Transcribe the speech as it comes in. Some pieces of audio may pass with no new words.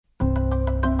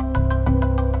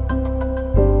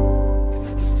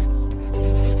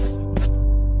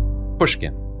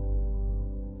Pushkin.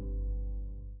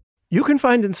 You can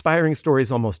find inspiring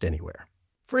stories almost anywhere.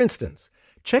 For instance,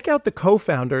 check out the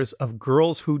co-founders of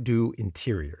Girls Who Do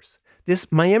Interiors. This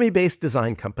Miami-based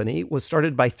design company was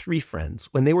started by three friends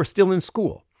when they were still in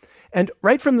school. And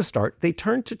right from the start, they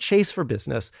turned to Chase for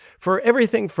Business for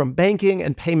everything from banking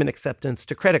and payment acceptance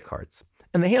to credit cards.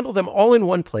 And they handle them all in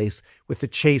one place with the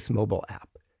Chase mobile app.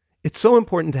 It's so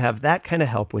important to have that kind of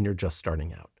help when you're just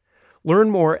starting out.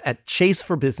 Learn more at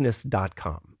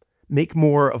chaseforbusiness.com. Make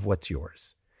more of what's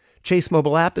yours. Chase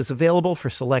mobile app is available for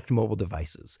select mobile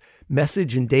devices.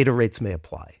 Message and data rates may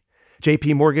apply.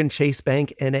 JP Morgan Chase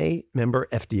Bank N.A., member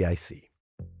FDIC.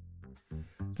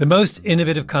 The most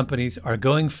innovative companies are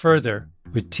going further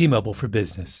with T-Mobile for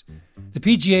Business. The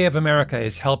PGA of America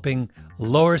is helping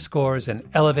lower scores and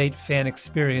elevate fan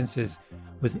experiences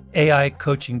with AI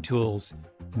coaching tools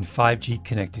and 5G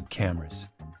connected cameras.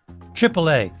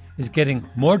 AAA is getting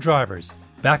more drivers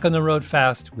back on the road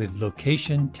fast with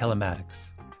location telematics.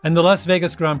 And the Las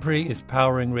Vegas Grand Prix is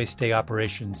powering race day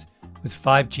operations with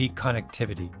 5G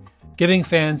connectivity, giving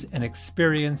fans an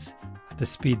experience at the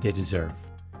speed they deserve.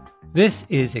 This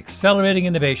is accelerating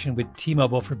innovation with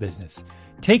T-Mobile for Business.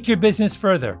 Take your business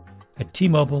further at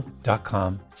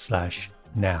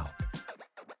T-Mobile.com/now.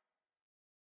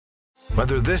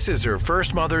 Whether this is her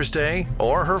first Mother's Day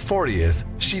or her 40th,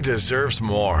 she deserves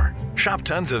more. Shop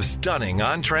tons of stunning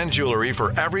on-trend jewelry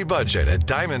for every budget at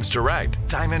Diamonds Direct.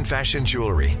 Diamond fashion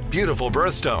jewelry, beautiful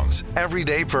birthstones,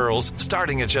 everyday pearls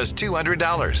starting at just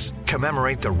 $200.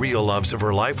 Commemorate the real loves of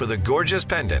her life with a gorgeous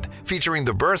pendant featuring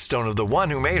the birthstone of the one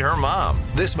who made her mom.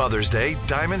 This Mother's Day,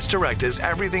 Diamonds Direct is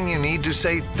everything you need to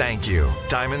say thank you.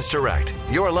 Diamonds Direct,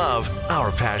 your love,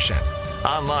 our passion.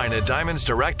 Online at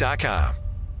diamondsdirect.com.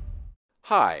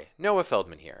 Hi, Noah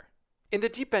Feldman here. In the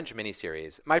Deep Bench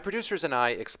miniseries, my producers and I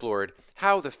explored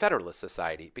how the Federalist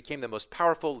Society became the most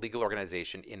powerful legal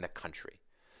organization in the country.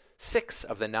 6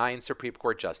 of the 9 Supreme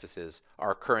Court justices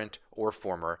are current or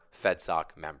former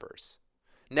FedSoc members.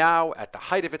 Now, at the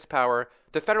height of its power,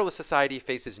 the Federalist Society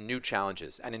faces new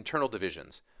challenges and internal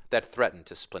divisions that threaten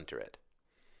to splinter it.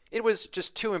 It was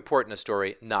just too important a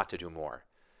story not to do more.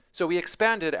 So we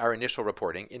expanded our initial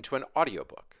reporting into an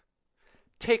audiobook.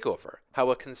 Takeover, How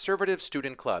a Conservative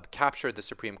Student Club Captured the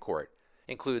Supreme Court,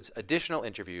 includes additional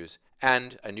interviews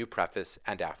and a new preface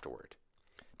and afterword.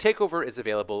 Takeover is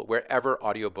available wherever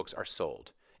audiobooks are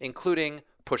sold, including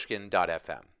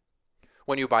Pushkin.fm.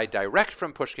 When you buy direct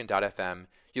from Pushkin.fm,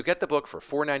 you get the book for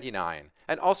 $4.99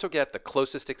 and also get the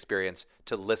closest experience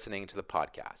to listening to the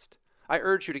podcast. I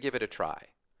urge you to give it a try.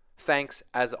 Thanks,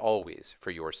 as always, for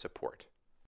your support.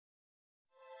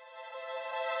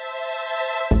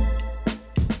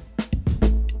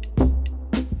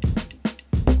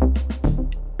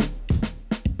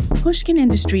 Pushkin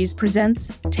Industries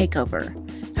presents Takeover,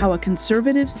 How a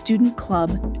Conservative Student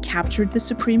Club Captured the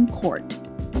Supreme Court,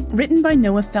 written by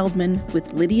Noah Feldman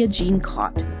with Lydia Jean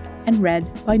Cott, and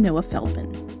read by Noah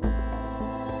Feldman.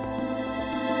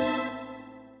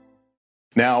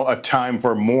 Now a time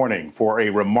for mourning for a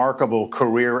remarkable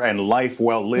career and life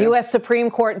well lived. U.S. Supreme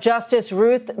Court Justice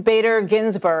Ruth Bader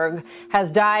Ginsburg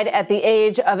has died at the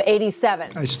age of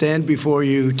 87. I stand before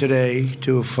you today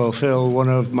to fulfill one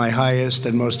of my highest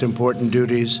and most important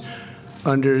duties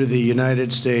under the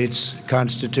United States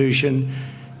Constitution,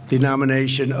 the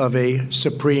nomination of a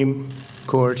Supreme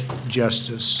Court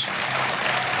Justice.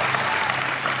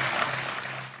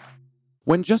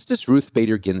 When Justice Ruth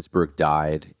Bader Ginsburg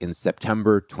died in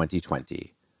September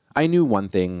 2020, I knew one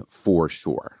thing for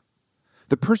sure.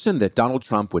 The person that Donald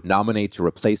Trump would nominate to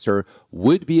replace her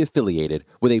would be affiliated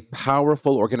with a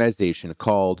powerful organization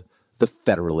called the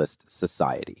Federalist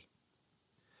Society.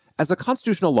 As a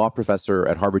constitutional law professor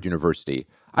at Harvard University,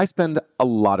 I spend a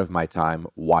lot of my time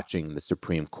watching the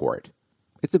Supreme Court.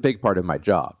 It's a big part of my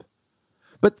job.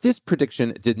 But this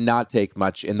prediction did not take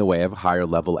much in the way of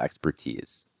higher-level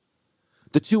expertise.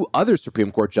 The 2 other Supreme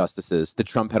Court justices that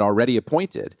Trump had already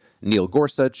appointed, Neil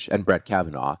Gorsuch and Brett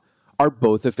Kavanaugh, are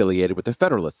both affiliated with the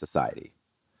Federalist Society.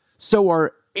 So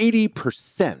are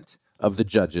 80% of the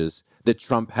judges that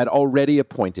Trump had already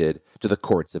appointed to the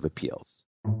courts of appeals.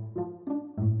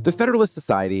 The Federalist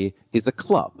Society is a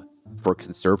club for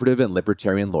conservative and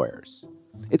libertarian lawyers.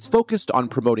 It's focused on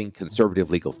promoting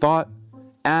conservative legal thought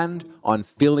and on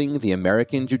filling the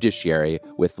American judiciary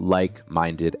with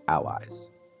like-minded allies.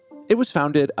 It was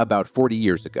founded about 40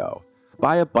 years ago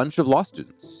by a bunch of law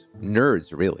students,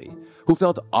 nerds really, who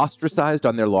felt ostracized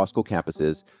on their law school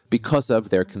campuses because of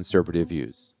their conservative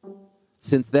views.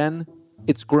 Since then,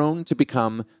 it's grown to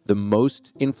become the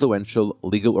most influential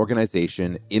legal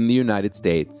organization in the United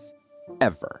States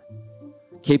ever.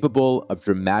 capable of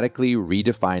dramatically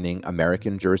redefining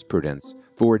American jurisprudence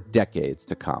for decades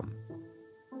to come.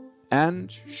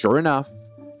 And sure enough,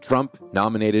 Trump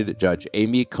nominated Judge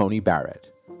Amy Coney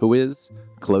Barrett, who is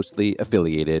closely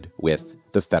affiliated with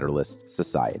the Federalist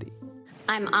Society.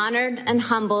 I'm honored and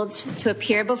humbled to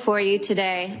appear before you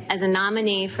today as a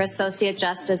nominee for Associate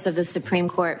Justice of the Supreme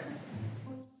Court.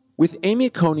 With Amy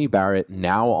Coney Barrett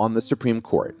now on the Supreme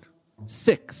Court,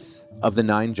 6 of the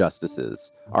 9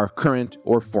 justices are current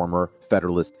or former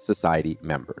Federalist Society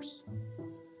members.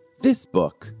 This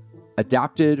book,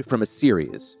 adapted from a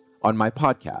series on my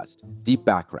podcast, Deep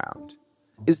Background,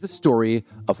 is the story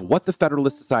of what the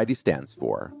Federalist Society stands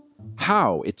for,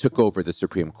 how it took over the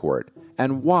Supreme Court,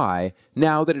 and why,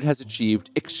 now that it has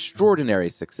achieved extraordinary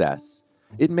success,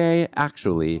 it may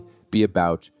actually be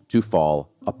about to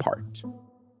fall apart.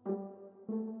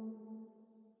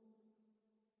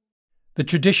 The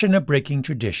tradition of breaking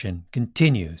tradition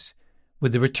continues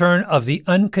with the return of the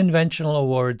unconventional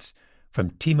awards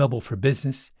from T-Mobile for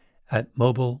Business at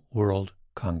Mobile World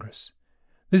Congress.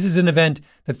 This is an event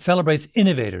that celebrates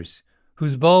innovators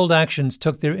whose bold actions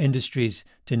took their industries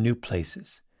to new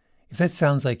places. If that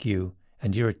sounds like you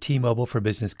and you're a T-Mobile for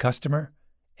Business customer,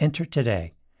 enter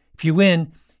today. If you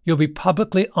win, you'll be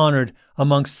publicly honored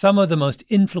amongst some of the most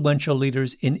influential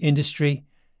leaders in industry.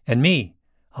 And me,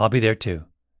 I'll be there too.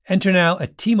 Enter now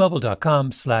at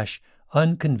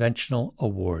tmobile.com/unconventional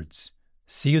awards.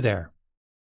 See you there.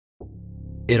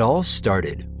 It all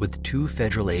started with 2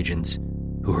 federal agents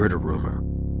who heard a rumor.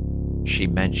 She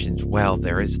mentioned, well,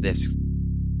 there is this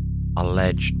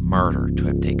alleged murder to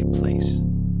have taken place.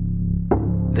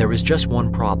 There was just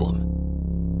one problem.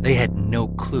 They had no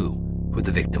clue who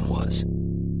the victim was.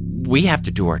 We have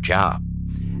to do our job,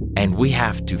 and we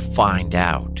have to find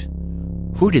out,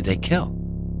 who did they kill?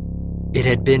 It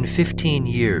had been 15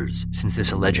 years since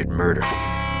this alleged murder.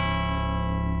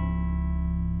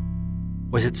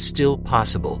 Was it still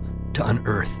possible to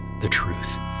unearth the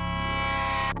truth?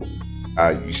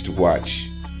 I used to watch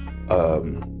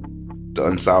the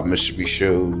Unsolved Mystery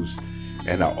shows,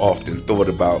 and I often thought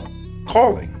about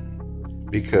calling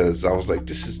because I was like,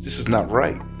 this is not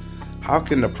right. How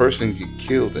can a person get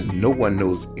killed and no one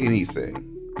knows anything?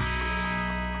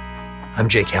 I'm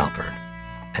Jake Halpern,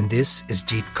 and this is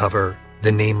Deep Cover,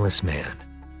 The Nameless Man.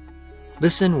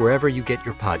 Listen wherever you get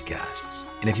your podcasts.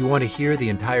 And if you want to hear the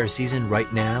entire season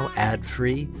right now,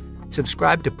 ad-free,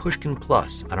 subscribe to Pushkin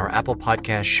Plus on our Apple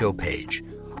Podcast show page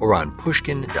or on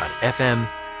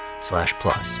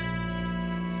pushkin.fm/plus.